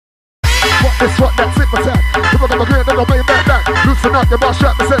It's what that tip attack. If I got my green, then I'll pay back that. Loosen up, the boss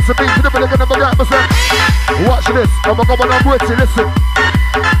strap the sense of me. To the belly, gonna get percent. Watch this. I'm gonna go on and wait. Listen.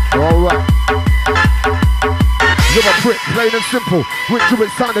 Alright. You're a prick, plain and simple. Which you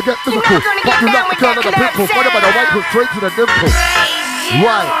it's time to get physical. But you like the turn of the pimple. Whatever the white put straight to the dimple.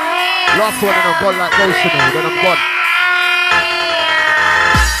 Right. Last one and I'm gone like Ghost, then I'm gone.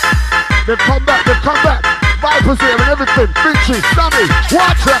 They've come back, they've come back. Vipers here and everything. Vinci, Sammy,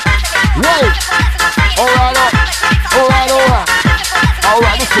 watch it. Whoa. Alright, alright.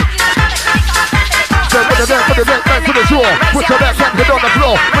 Alright, listen. Put the neck back to the jaw. Put your neck back on the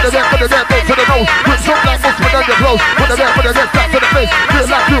floor. Put the neck back to the nose. Put some like Muslim on your clothes. Put the neck back to the face. Feel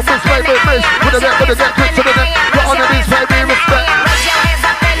like you miss, face. Put the neck quick to the neck.